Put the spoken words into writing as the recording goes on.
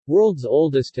World's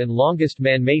oldest and longest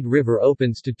man-made river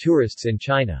opens to tourists in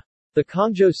China. The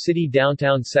Hangzhou City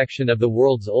downtown section of the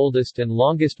world's oldest and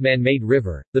longest man-made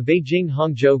river, the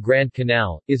Beijing-Hangzhou Grand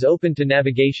Canal, is open to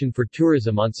navigation for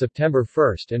tourism on September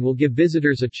 1 and will give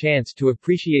visitors a chance to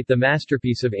appreciate the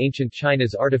masterpiece of ancient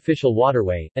China's artificial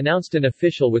waterway, announced an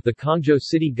official with the Hangzhou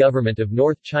City government of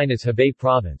North China's Hebei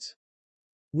province.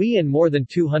 We and more than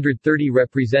 230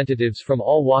 representatives from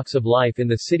all walks of life in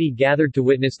the city gathered to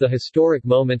witness the historic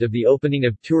moment of the opening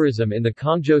of tourism in the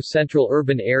Hangzhou central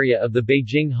urban area of the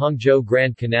Beijing-Hangzhou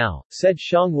Grand Canal, said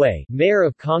Xiang Wei, mayor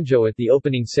of Hangzhou at the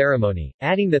opening ceremony,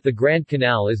 adding that the Grand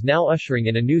Canal is now ushering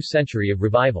in a new century of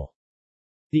revival.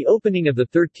 The opening of the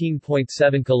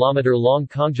 13.7-kilometer-long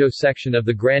Hangzhou section of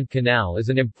the Grand Canal is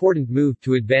an important move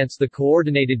to advance the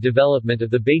coordinated development of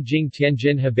the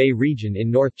Beijing-Tianjin-Hebei region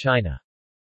in North China.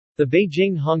 The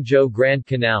Beijing-Hangzhou Grand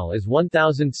Canal is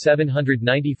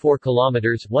 1,794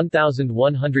 kilometers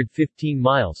 (1,115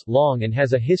 miles) long and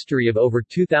has a history of over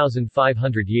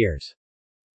 2,500 years.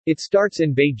 It starts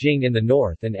in Beijing in the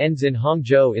north and ends in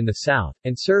Hangzhou in the south,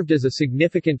 and served as a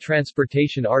significant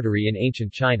transportation artery in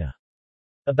ancient China.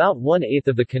 About one-eighth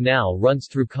of the canal runs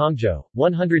through Hangzhou,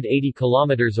 180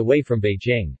 kilometers away from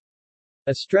Beijing.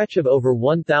 A stretch of over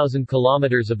 1,000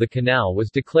 kilometers of the canal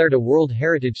was declared a World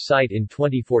Heritage Site in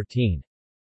 2014.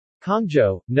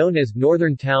 Hangzhou, known as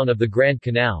Northern Town of the Grand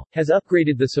Canal, has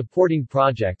upgraded the supporting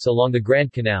projects along the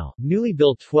Grand Canal, newly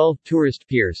built 12 tourist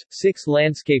piers, 6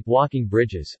 landscape walking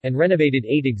bridges, and renovated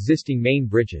 8 existing main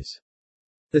bridges.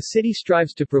 The city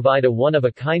strives to provide a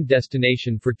one-of-a-kind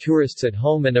destination for tourists at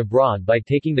home and abroad by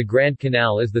taking the Grand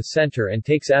Canal as the center and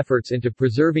takes efforts into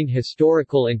preserving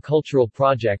historical and cultural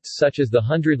projects such as the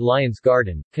 100 Lions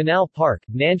Garden, Canal Park,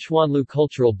 Nanshuanlu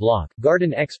Cultural Block,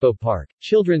 Garden Expo Park,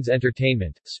 Children's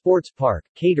Entertainment, Sports Park,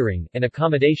 catering, and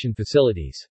accommodation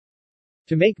facilities.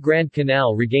 To make Grand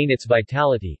Canal regain its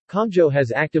vitality, Hangzhou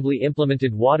has actively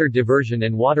implemented water diversion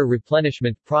and water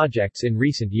replenishment projects in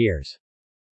recent years.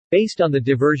 Based on the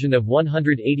diversion of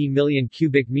 180 million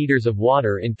cubic meters of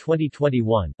water in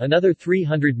 2021, another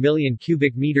 300 million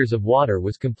cubic meters of water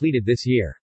was completed this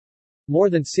year. More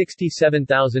than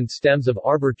 67,000 stems of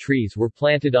arbor trees were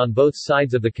planted on both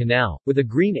sides of the canal, with a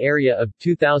green area of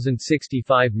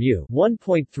 2,065 mu,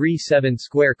 1.37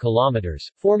 square kilometers,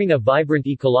 forming a vibrant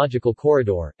ecological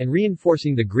corridor, and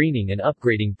reinforcing the greening and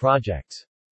upgrading projects.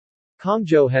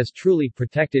 Hangzhou has truly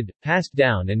protected, passed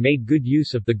down and made good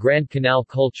use of the Grand Canal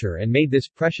culture and made this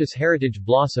precious heritage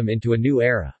blossom into a new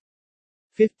era.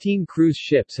 15 cruise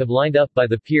ships have lined up by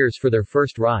the piers for their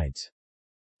first rides.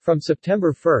 From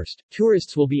September 1,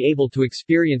 tourists will be able to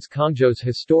experience Hangzhou's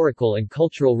historical and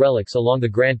cultural relics along the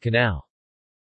Grand Canal.